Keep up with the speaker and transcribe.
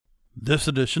This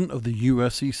edition of the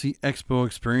USCC Expo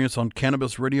Experience on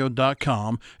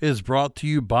CannabisRadio.com is brought to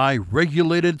you by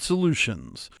Regulated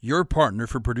Solutions, your partner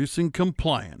for producing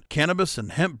compliant cannabis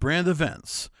and hemp brand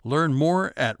events. Learn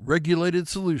more at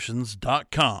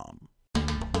regulatedsolutions.com.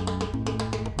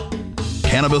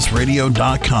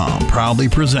 CannabisRadio.com proudly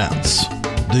presents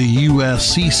the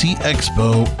USCC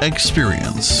Expo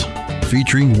Experience,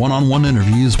 featuring one-on-one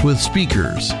interviews with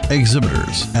speakers,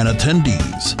 exhibitors, and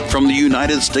attendees from the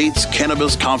United States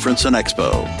Cannabis Conference and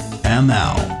Expo. And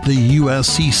now, the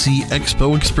USCC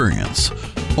Expo Experience,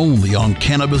 only on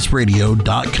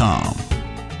CannabisRadio.com.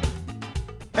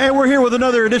 And we're here with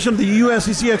another edition of the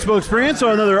USCC Expo Experience,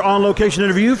 so another on-location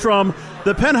interview from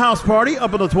the Penthouse Party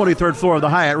up on the 23rd floor of the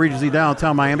Hyatt Regency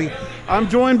downtown Miami. I'm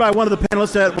joined by one of the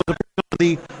panelists that was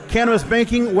the Cannabis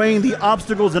Banking Weighing the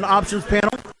Obstacles and Options panel.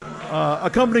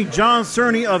 Accompanying John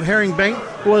Cerny of Herring Bank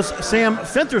was Sam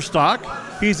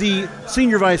Fensterstock. He's the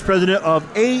Senior Vice President of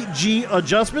AG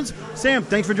Adjustments. Sam,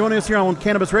 thanks for joining us here on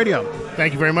Cannabis Radio.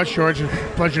 Thank you very much, George.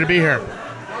 Pleasure to be here.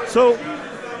 So,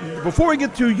 before we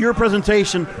get to your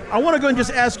presentation, I want to go and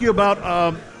just ask you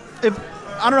about, if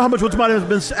I don't know how much what's might have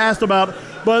been asked about,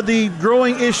 but the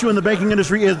growing issue in the banking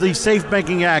industry is the Safe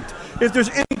Banking Act. If there's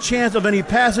any chance of any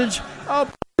passage, what are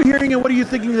you hearing and what are you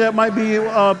thinking that might be,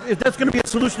 if that's going to be a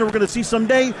solution that we're going to see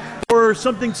someday, or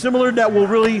something similar that will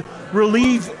really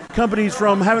relieve companies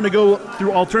from having to go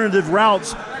through alternative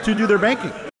routes to do their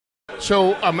banking?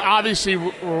 So obviously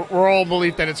we're all in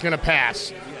belief that it's going to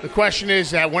pass. The question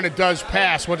is that when it does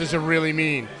pass, what does it really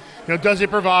mean? You know, does it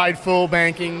provide full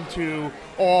banking to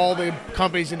all the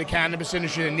companies in the cannabis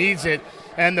industry that needs it?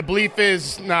 And the belief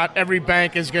is not every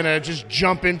bank is going to just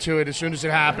jump into it as soon as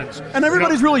it happens. And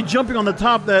everybody's really jumping on the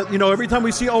top that, every time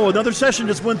we see, another session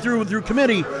just went through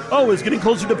committee, it's getting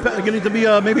closer to getting to be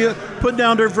maybe put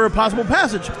down there for a possible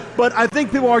passage. But I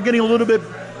think people are getting a little bit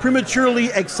prematurely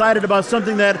excited about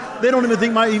something that they don't even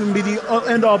think might even be the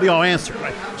end-all, be-all answer.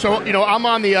 Right. So, I'm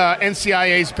on the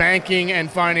NCIA's Banking and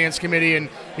Finance Committee, and,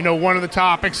 one of the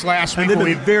topics last week... And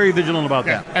they've been very vigilant about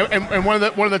that. And one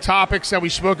of the topics that we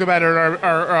spoke about at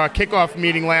our kickoff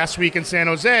meeting last week in San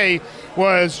Jose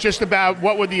was just about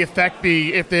what would the effect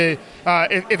be if it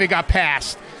got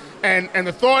passed. And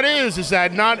the thought is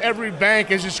that not every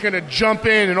bank is just going to jump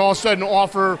in and all of a sudden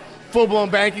offer full-blown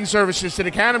banking services to the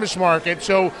cannabis market.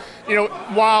 So,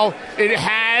 while it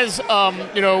has,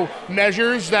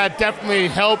 measures that definitely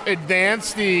help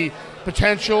advance the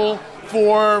potential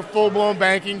for full-blown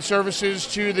banking services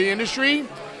to the industry,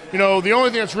 the only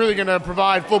thing that's really going to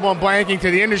provide full-blown banking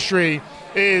to the industry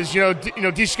is,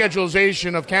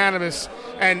 deschedulization of cannabis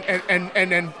and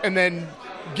then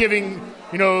giving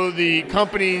the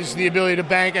companies the ability to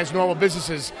bank as normal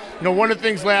businesses. One of the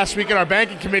things last week in our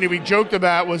banking committee we joked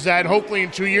about was that hopefully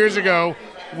in 2 years ago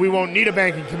we won't need a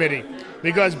banking committee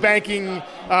because banking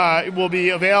will be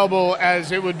available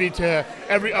as it would be to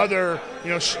every other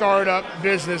startup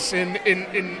business in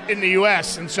the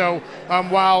U.S. And so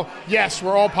while, yes,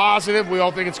 we're all positive, we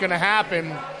all think it's going to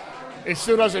happen, it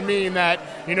still doesn't mean that,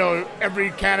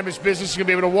 every cannabis business is going to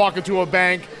be able to walk into a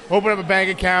bank, open up a bank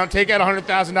account, take out a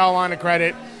 $100,000 line of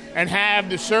credit, and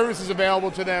have the services available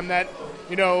to them that,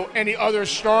 any other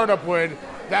startup would.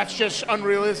 That's just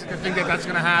unrealistic to think that that's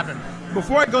going to happen.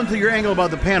 Before I go into your angle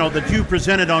about the panel that you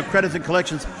presented on credits and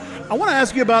collections, I want to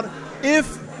ask you about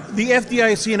if the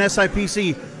FDIC and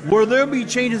SIPC, will there be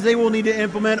changes they will need to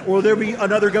implement, or will there be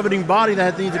another governing body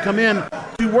that needs to come in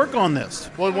to work on this?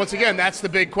 Well, once again, that's the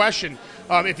big question.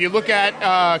 If you look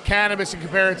at cannabis and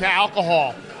compare it to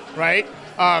alcohol, right?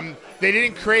 They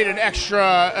didn't create an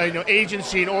extra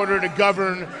agency in order to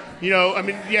govern.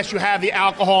 Yes, you have the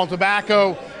alcohol and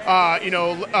tobacco.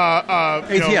 ATF.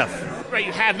 Right,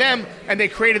 you have them, and they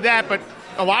created that, but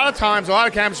a lot of times, a lot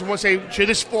of cannabis will say, should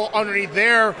this fall underneath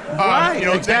their,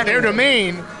 exactly. their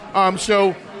domain?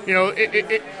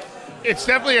 It's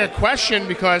definitely a question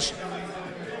because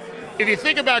if you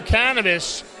think about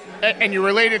cannabis and you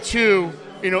relate it to,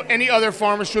 any other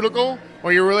pharmaceutical,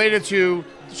 or you're related to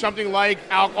something like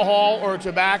alcohol or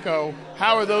tobacco,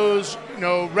 how are those,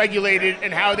 regulated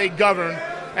and how are they governed?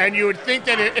 And you would think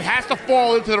that it has to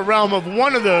fall into the realm of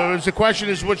one of those. The question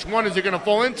is, which one is it going to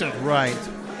fall into? Right.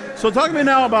 So talk to me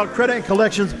now about credit and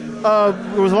collections.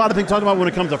 There was a lot of things talked about when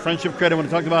it comes to friendship credit, when it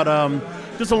talked about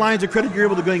just the lines of credit you're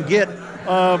able to go and get.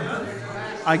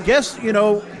 I guess,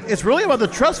 it's really about the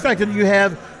trust factor that you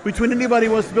have between anybody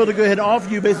who wants to be able to go ahead and offer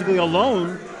you basically a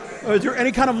loan. Is there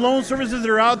any kind of loan services that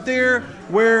are out there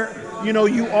where,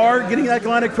 you are getting that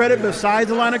line of credit besides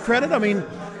the line of credit? I mean,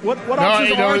 what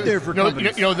options are there for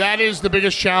companies? That is the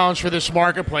biggest challenge for this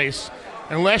marketplace.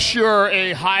 Unless you're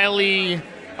a highly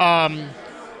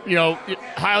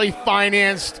highly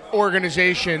financed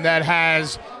organization that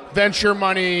has venture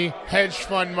money, hedge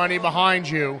fund money behind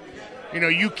you,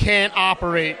 you can't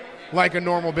operate like a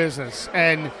normal business.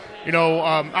 And,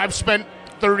 I've spent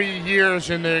 30 years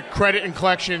in the credit and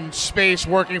collection space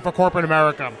working for corporate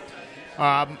America.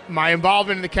 My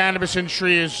involvement in the cannabis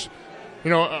industry is,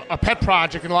 a pet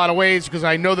project in a lot of ways because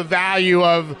I know the value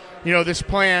of, this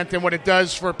plant and what it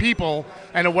does for people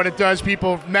and what it does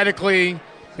people medically,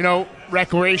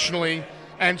 recreationally.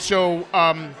 And so,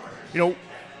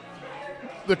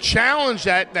 the challenge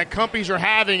that companies are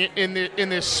having in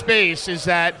this space is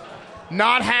that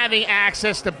not having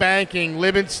access to banking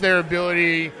limits their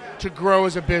ability to grow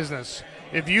as a business.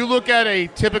 If you look at a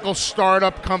typical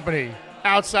startup company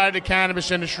outside the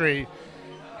cannabis industry,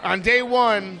 on day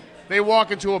one, they walk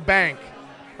into a bank,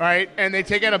 right, and they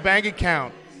take out a bank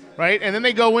account, right, and then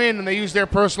they go in and they use their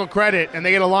personal credit and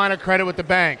they get a line of credit with the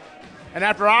bank. And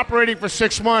after operating for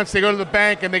 6 months, they go to the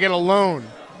bank and they get a loan.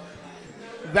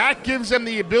 That gives them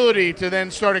the ability to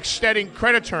then start extending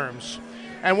credit terms.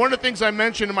 And one of the things I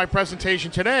mentioned in my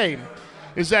presentation today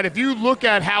is that if you look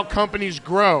at how companies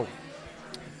grow,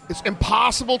 it's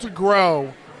impossible to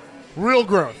grow real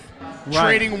growth,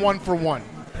 trading one for one.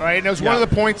 Right? And that was one of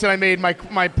the points that I made in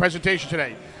my presentation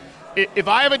today. If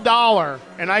I have $1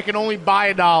 and I can only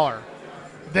buy $1,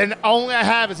 then all I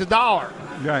have is $1.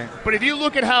 Right. But if you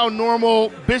look at how normal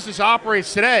business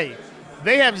operates today,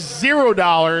 they have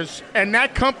 $0 and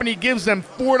that company gives them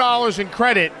 $4 in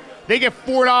credit. They get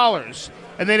 $4.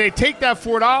 And then they take that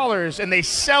 $4 and they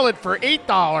sell it for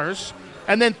 $8.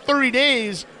 And then 30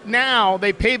 days, now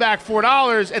they pay back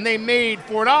 $4 and they made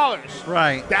 $4.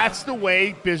 Right. That's the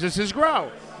way businesses grow.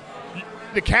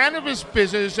 The cannabis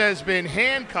business has been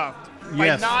handcuffed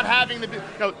by not having the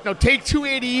take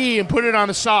 280E and put it on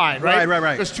the side, right?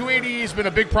 Right. Because 280E has been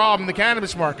a big problem in the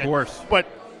cannabis market. Of course. But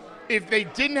if they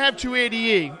didn't have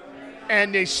 280E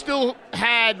and they still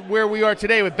had where we are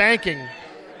today with banking,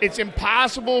 it's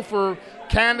impossible for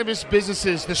cannabis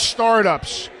businesses, the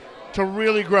startups, to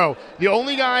really grow. The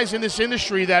only guys in this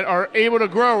industry that are able to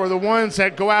grow are the ones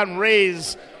that go out and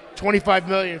raise $25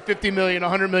 million, $50 million,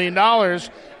 $100 million,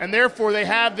 and therefore they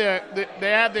have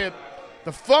the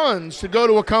funds to go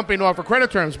to a company and offer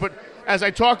credit terms. But as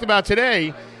I talked about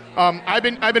today, I've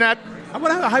been at. I'm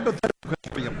going to have a hypothetical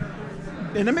question for you,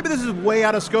 and maybe this is way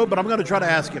out of scope, but I'm going to try to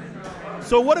ask it.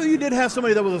 So, what if you did have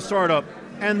somebody that was a startup,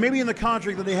 and maybe in the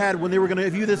contract that they had when they were going to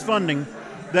give you this funding,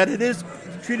 that it is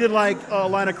treated like a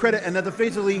line of credit, and that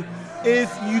basically,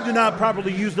 if you do not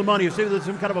properly use the money, if say there's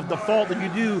some kind of a default that you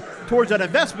do towards that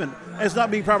investment and it's not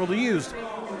being properly used,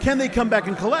 can they come back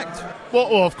and collect?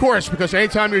 Well, of course, because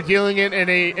anytime you're dealing in an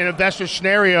investor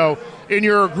scenario, in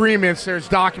your agreements, there's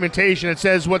documentation that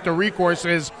says what the recourse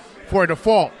is for a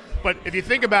default. But if you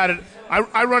think about it,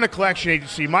 I run a collection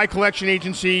agency. My collection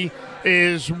agency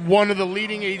is one of the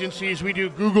leading agencies. We do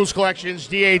Google's collections,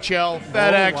 DHL,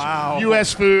 FedEx,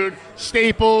 US Food,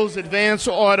 Staples, Advance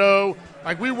Auto.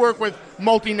 Like, we work with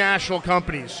multinational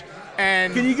companies.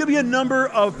 And can you give me a number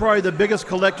of probably the biggest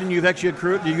collection you've actually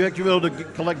accrued? Did you actually be able to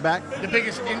collect back? The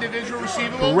biggest individual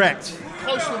receivable? Correct.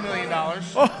 Close to $1 million.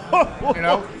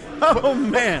 Oh,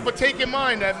 man. But take in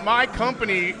mind that my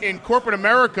company in corporate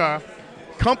America,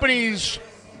 companies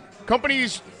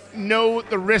know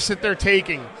the risks that they're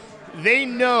taking. They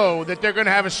know that they're going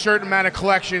to have a certain amount of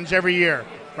collections every year,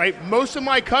 right? Most of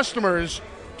my customers,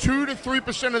 2 to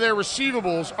 3% of their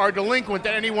receivables are delinquent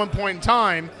at any one point in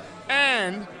time,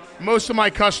 and most of my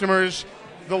customers,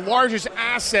 the largest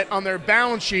asset on their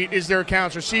balance sheet is their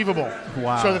accounts receivable.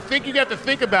 Wow. So the thing you have to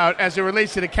think about as it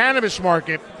relates to the cannabis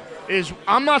market is,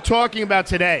 I'm not talking about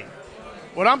today.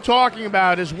 What I'm talking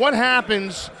about is what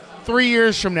happens 3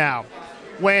 years from now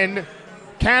when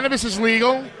cannabis is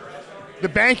legal, the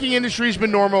banking industry has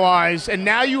been normalized, and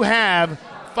now you have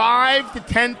 5,000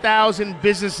 to 10,000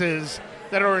 businesses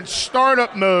that are in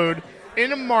startup mode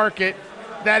in a market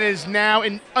that is now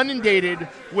inundated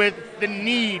with the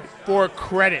need for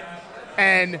credit.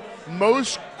 And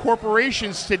most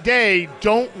corporations today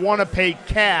don't want to pay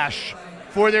cash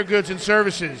for their goods and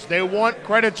services. They want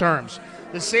credit terms.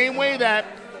 The same way that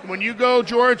when you go,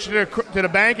 George, to the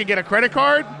bank and get a credit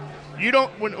card, you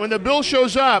don't. When the bill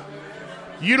shows up,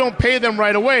 you don't pay them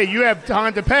right away. You have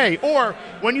time to pay. Or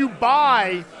when you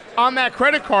buy on that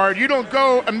credit card, you don't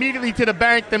go immediately to the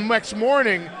bank the next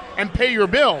morning and pay your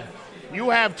bill.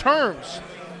 You have terms.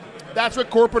 That's what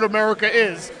corporate America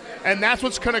is, and that's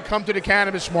what's going to come to the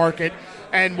cannabis market.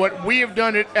 And what we have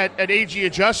done at AG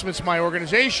Adjustments, my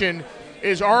organization,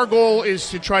 is our goal is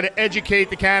to try to educate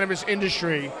the cannabis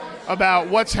industry about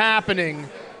what's happening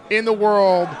in the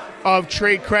world of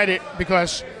trade credit,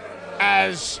 because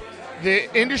as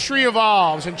the industry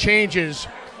evolves and changes,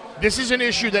 this is an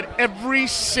issue that every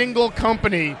single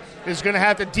company is going to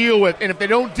have to deal with. And if they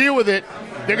don't deal with it,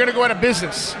 they're going to go out of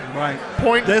business. Right.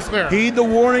 Point clear. Heed the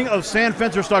warning of Sam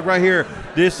Fensterstock right here.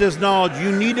 This is knowledge.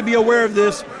 You need to be aware of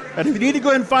this. And if you need to go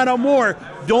ahead and find out more,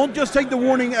 don't just take the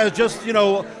warning as just,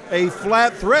 a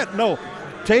flat threat. No,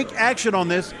 take action on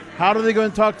this. How do they go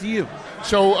and talk to you?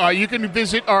 So you can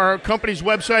visit our company's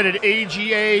website at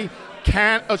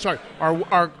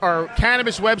our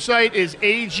cannabis website is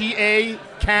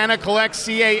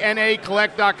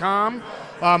collect.com.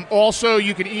 Also,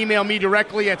 you can email me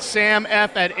directly at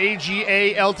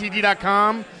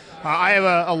samf@agaltd.com. I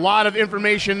have a lot of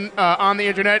information on the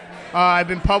internet. I've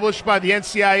been published by the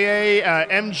NCIA,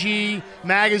 MG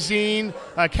Magazine,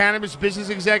 Cannabis Business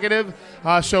Executive.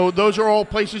 So those are all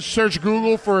places. Search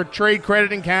Google for trade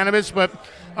credit in cannabis. But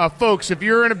folks, if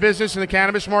you're in a business in the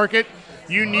cannabis market,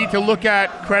 you need to look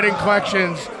at credit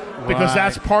collections because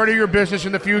that's part of your business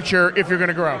in the future if you're going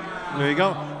to grow. There you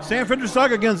go. Sam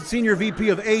Fensterstock, again, Senior VP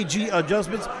of AG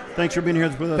Adjustments. Thanks for being here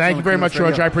with us. Thank you very much,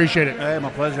 George. I appreciate it. Hey, my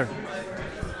pleasure.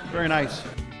 Very nice.